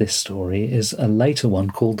with this story is a later one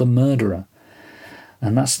called The Murderer.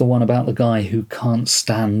 And that's the one about the guy who can't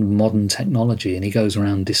stand modern technology, and he goes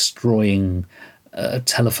around destroying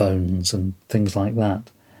telephones and things like that.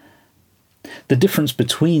 The difference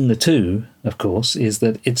between the two, of course, is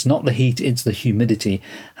that it's not the heat, it's the humidity,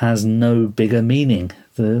 has no bigger meaning.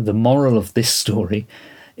 The moral of this story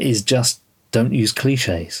is just don't use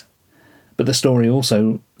cliches. But the story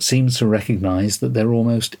also seems to recognise that they're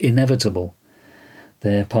almost inevitable.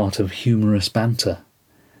 They're part of humorous banter.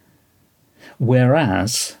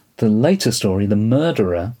 Whereas the later story, The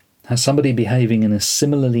Murderer, has somebody behaving in a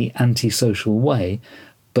similarly antisocial way,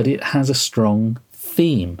 but it has a strong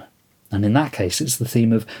theme. And in that case, it's the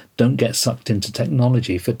theme of don't get sucked into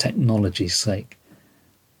technology for technology's sake.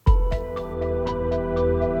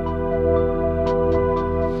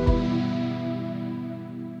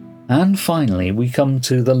 And finally, we come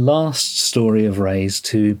to the last story of Ray's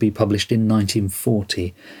to be published in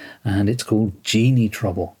 1940, and it's called Genie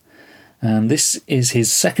Trouble. And this is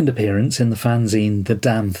his second appearance in the fanzine The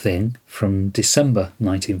Damn Thing from December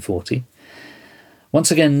 1940. Once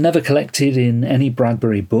again, never collected in any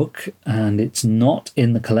Bradbury book, and it's not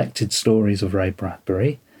in the collected stories of Ray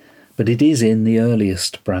Bradbury, but it is in the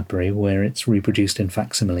earliest Bradbury, where it's reproduced in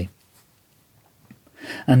facsimile.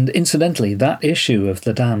 And incidentally, that issue of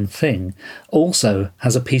The Damn Thing also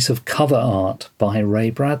has a piece of cover art by Ray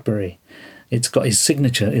Bradbury. It's got his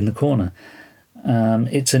signature in the corner.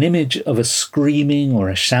 It's an image of a screaming or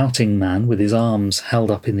a shouting man with his arms held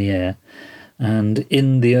up in the air. And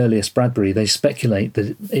in the earliest Bradbury, they speculate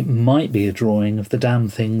that it might be a drawing of The Damn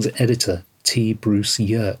Thing's editor, T. Bruce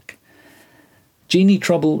Yerke. Genie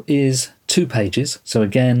Trouble is 2 pages, so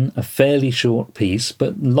again, a fairly short piece,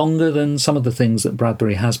 but longer than some of the things that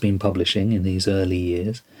Bradbury has been publishing in these early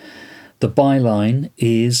years. The byline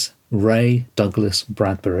is Ray Douglas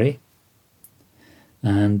Bradbury,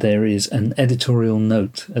 and there is an editorial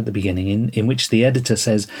note at the beginning in which the editor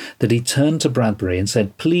says that he turned to Bradbury and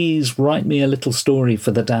said, "Please write me a little story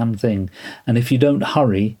for The Damn Thing, and if you don't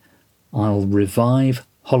hurry, I'll revive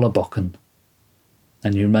Hollebocken."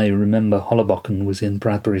 And you may remember Hollebocken was in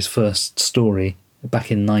Bradbury's first story back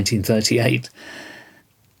in 1938.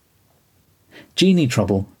 Genie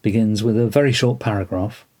Trouble begins with a very short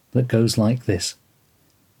paragraph that goes like this.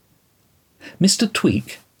 Mr.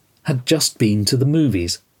 Tweek had just been to the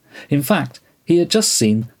movies. In fact, he had just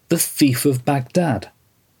seen The Thief of Baghdad.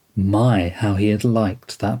 My, how he had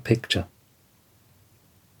liked that picture.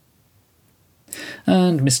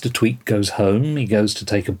 And Mr. Tweek goes home, he goes to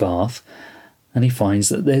take a bath, and he finds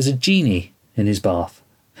that there's a genie in his bath.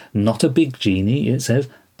 Not a big genie, it says,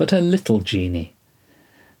 but a little genie.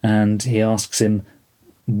 And he asks him,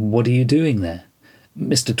 "What are you doing there?"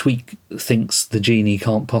 Mr. Tweek thinks the genie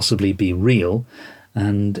can't possibly be real,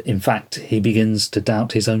 and in fact he begins to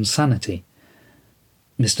doubt his own sanity.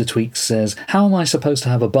 Mr. Tweek says, "How am I supposed to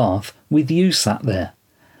have a bath with you sat there?"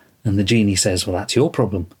 And the genie says, "Well, that's your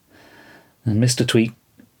problem." And Mr. Tweek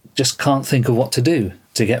just can't think of what to do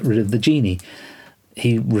to get rid of the genie.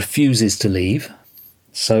 He refuses to leave,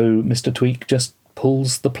 so Mr. Tweek just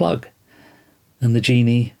pulls the plug, and the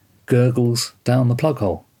genie gurgles down the plug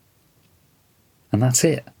hole. And that's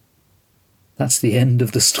it. That's the end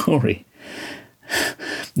of the story.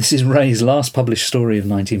 This is Ray's last published story of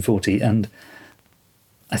 1940, and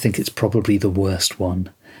I think it's probably the worst one.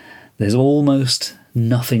 There's almost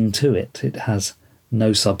nothing to it. It has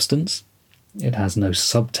no substance. It has no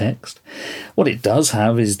subtext. What it does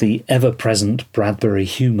have is the ever-present Bradbury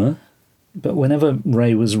humour, but whenever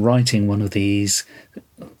Ray was writing one of these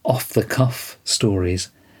off-the-cuff stories,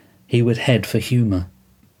 he would head for humour.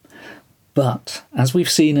 But, as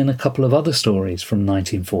we've seen in a couple of other stories from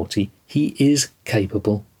 1940, he is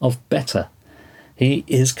capable of better. He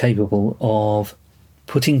is capable of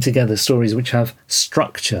putting together stories which have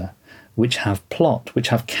structure, which have plot, which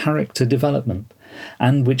have character development,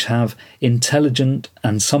 and which have intelligent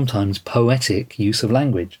and sometimes poetic use of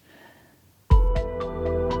language.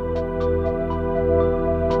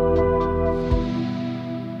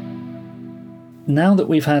 Now that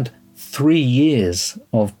we've had 3 years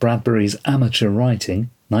of Bradbury's amateur writing,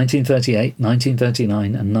 1938,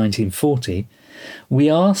 1939 and 1940, we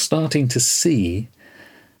are starting to see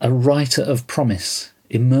a writer of promise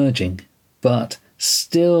emerging, but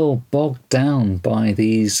still bogged down by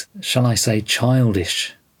these, shall I say,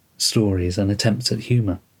 childish stories and attempts at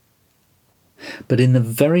humour. But in the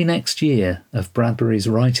very next year of Bradbury's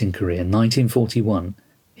writing career, 1941,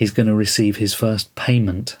 he's going to receive his first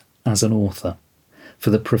payment as an author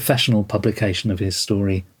for the professional publication of his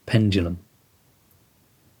story Pendulum.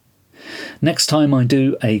 Next time I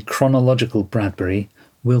do a chronological Bradbury,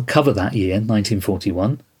 we'll cover that year,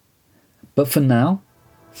 1941. But for now,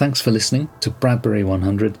 thanks for listening to Bradbury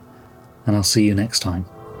 100, and I'll see you next time.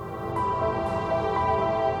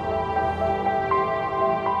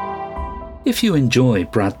 If you enjoy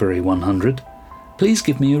Bradbury 100, please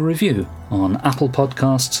give me a review on Apple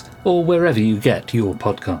Podcasts or wherever you get your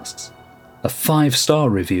podcasts. A 5-star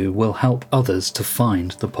review will help others to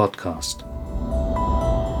find the podcast.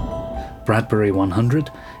 Bradbury 100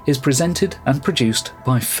 is presented and produced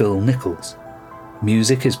by Phil Nichols.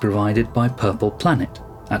 Music is provided by Purple Planet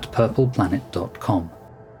at purpleplanet.com.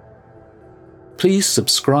 Please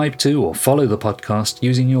subscribe to or follow the podcast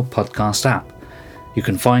using your podcast app. You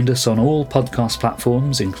can find us on all podcast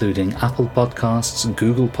platforms, including Apple Podcasts,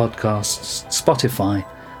 Google Podcasts, Spotify,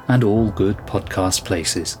 and all good podcast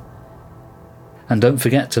places. And don't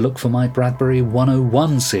forget to look for my Bradbury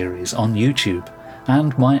 101 series on YouTube,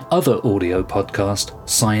 and my other audio podcast,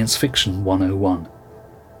 Science Fiction 101.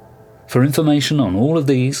 For information on all of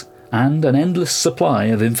these, and an endless supply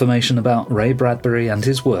of information about Ray Bradbury and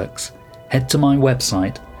his works, head to my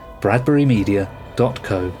website,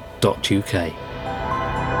 bradburymedia.co.uk.